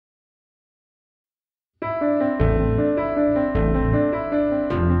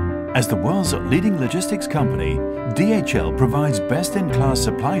As the world's leading logistics company, DHL provides best-in-class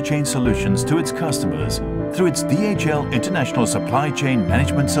supply chain solutions to its customers through its DHL International Supply Chain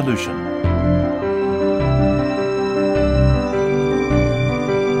Management Solution.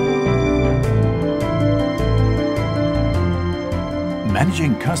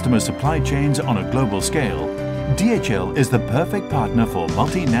 Managing customer supply chains on a global scale, DHL is the perfect partner for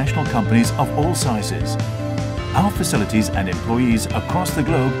multinational companies of all sizes. Our facilities and employees across the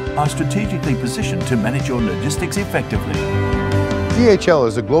globe are strategically positioned to manage your logistics effectively. DHL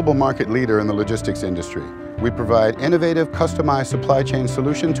is a global market leader in the logistics industry. We provide innovative, customized supply chain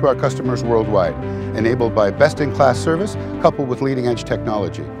solutions to our customers worldwide, enabled by best-in-class service coupled with leading-edge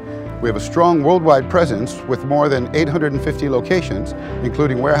technology. We have a strong worldwide presence with more than 850 locations,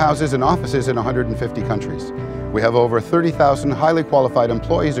 including warehouses and offices in 150 countries. We have over 30,000 highly qualified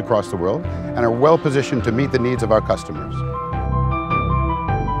employees across the world and are well positioned to meet the needs of our customers.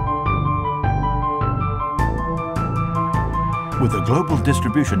 With a global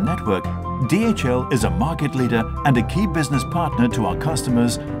distribution network, DHL is a market leader and a key business partner to our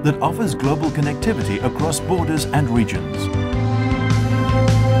customers that offers global connectivity across borders and regions.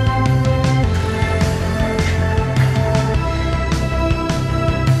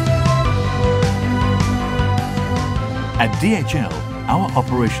 At DHL, our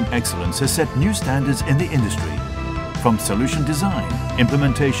operation excellence has set new standards in the industry. From solution design,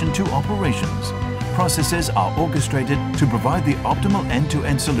 implementation to operations, processes are orchestrated to provide the optimal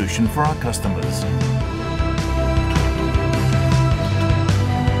end-to-end solution for our customers.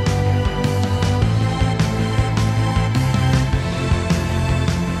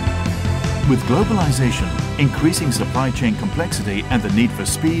 With globalization, increasing supply chain complexity and the need for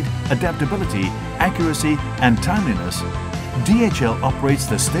speed, adaptability, accuracy and timeliness, DHL operates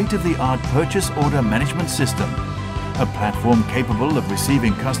the state-of-the-art purchase order management system, a platform capable of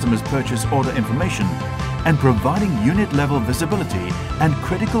receiving customers' purchase order information and providing unit-level visibility and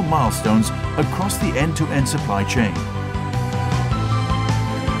critical milestones across the end-to-end supply chain.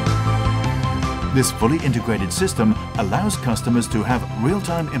 This fully integrated system allows customers to have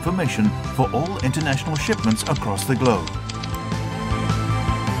real-time information for all international shipments across the globe.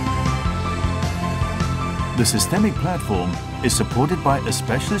 The systemic platform is supported by a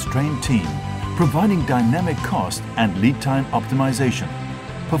specialist trained team, providing dynamic cost and lead time optimization,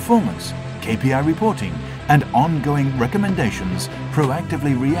 performance, KPI reporting, and ongoing recommendations,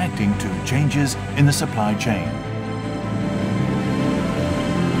 proactively reacting to changes in the supply chain.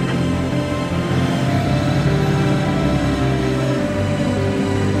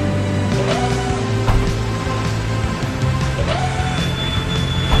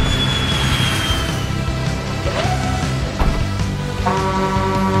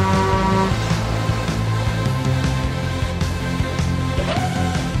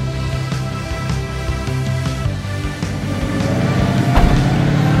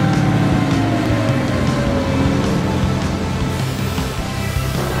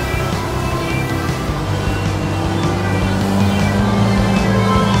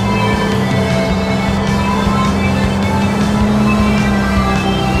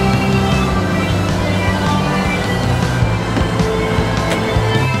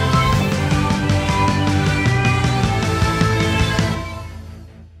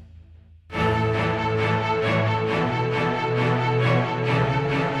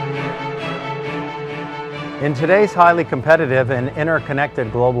 In today's highly competitive and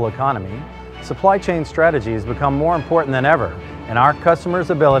interconnected global economy, supply chain strategies become more important than ever in our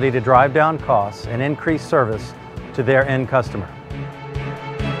customers' ability to drive down costs and increase service to their end customer.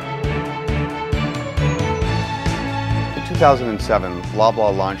 In 2007,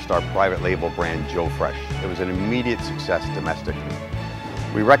 Loblaw launched our private label brand Joe Fresh. It was an immediate success domestically.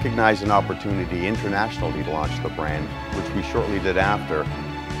 We recognized an opportunity internationally to launch the brand, which we shortly did after,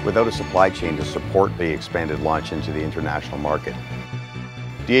 without a supply chain to support the expanded launch into the international market.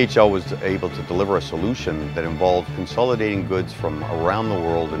 DHL was able to deliver a solution that involved consolidating goods from around the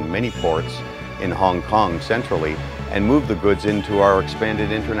world in many ports in Hong Kong centrally and move the goods into our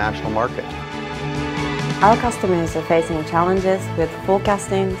expanded international market. Our customers are facing challenges with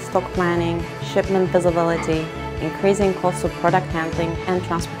forecasting, stock planning, shipment visibility, increasing costs of product handling and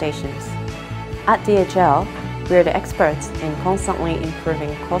transportations. At DHL, we are the experts in constantly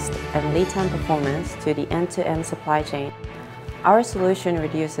improving cost and lead time performance to the end-to-end supply chain. Our solution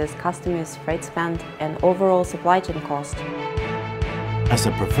reduces customers' freight spend and overall supply chain cost. As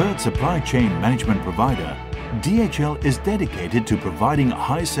a preferred supply chain management provider, DHL is dedicated to providing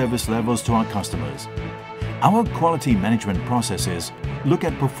high service levels to our customers. Our quality management processes look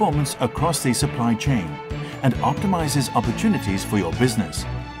at performance across the supply chain and optimizes opportunities for your business.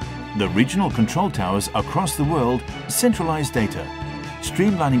 the regional control towers across the world centralize data,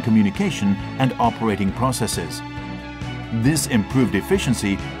 streamlining communication and operating processes. This improved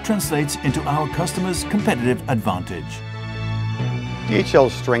efficiency translates into our customers' competitive advantage.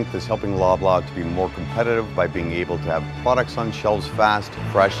 DHL's strength is helping Loblaw to be more competitive by being able to have products on shelves fast,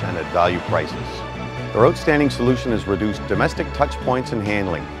 fresh, and at value prices. Their outstanding solution has reduced domestic touch points and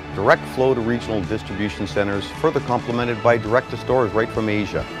handling, direct flow to regional distribution centers, further complemented by direct-to-stores right from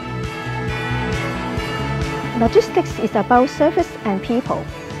Asia. Logistics is about service and people.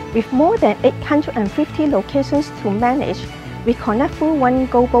 With more than 850 locations to manage, we connect through one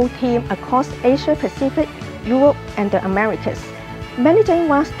global team across Asia Pacific, Europe, and the Americas. Managing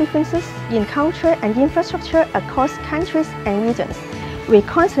vast differences in culture and infrastructure across countries and regions, we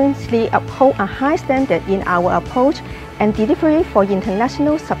constantly uphold a high standard in our approach and delivery for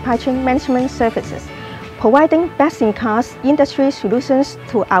international supply chain management services, providing best-in-class industry solutions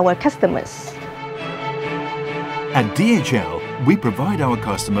to our customers. At DHL, we provide our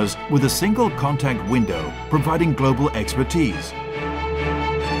customers with a single contact window, providing global expertise.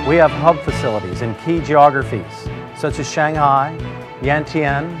 We have hub facilities in key geographies, such as Shanghai,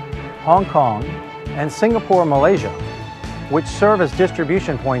 Yantian, Hong Kong, and Singapore, Malaysia, which serve as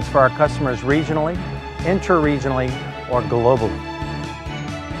distribution points for our customers regionally, inter-regionally, or globally.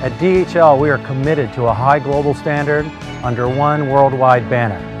 At DHL, we are committed to a high global standard under one worldwide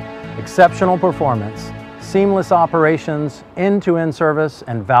banner. Exceptional performance, seamless operations, end-to-end service,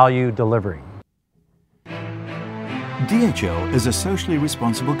 and value delivery. DHL is a socially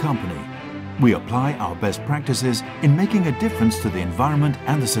responsible company. We apply our best practices in making a difference to the environment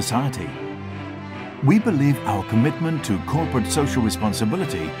and the society. We believe our commitment to corporate social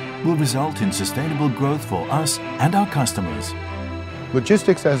responsibility will result in sustainable growth for us and our customers.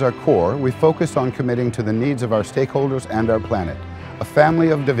 Logistics as our core, we focus on committing to the needs of our stakeholders and our planet, a family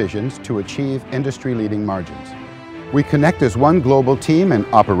of divisions to achieve industry-leading margins. We connect as one global team in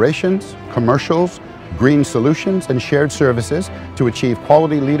operations, commercials, green solutions, and shared services to achieve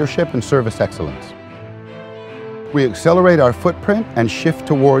quality leadership and service excellence. We accelerate our footprint and shift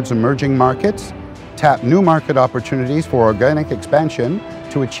towards emerging markets, tap new market opportunities for organic expansion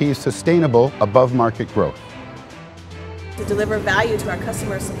to achieve sustainable above-market growth. To deliver value to our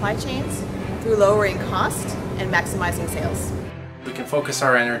customers' supply chains through lowering cost and maximizing sales. We can focus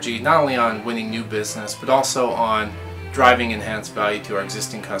our energy not only on winning new business, but also on driving enhanced value to our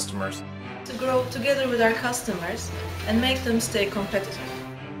existing customers. To grow together with our customers and make them stay competitive.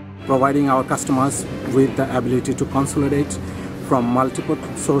 Providing our customers with the ability to consolidate from multiple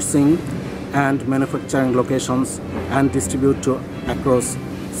sourcing and manufacturing locations and distribute to across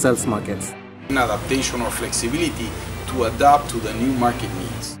sales markets. An adaptation or flexibility to adapt to the new market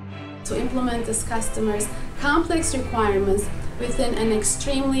needs. To implement this customer's complex requirements within an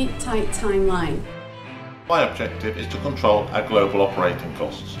extremely tight timeline. My objective is to control our global operating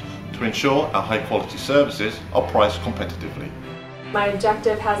costs to ensure our high quality services are priced competitively. My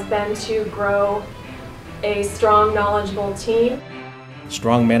objective has been to grow a strong, knowledgeable team.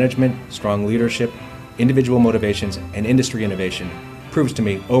 Strong management, strong leadership, individual motivations, and industry innovation proves to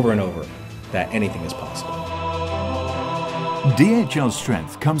me over and over that anything is possible. DHL's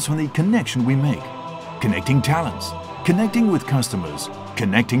strength comes from the connection we make. Connecting talents, connecting with customers,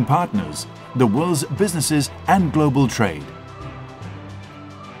 connecting partners, the world's businesses and global trade.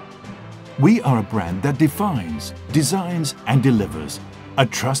 We are a brand that defines, designs and delivers. A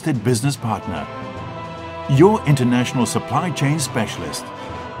trusted business partner. Your international supply chain specialist.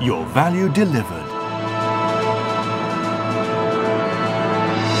 Your value delivered.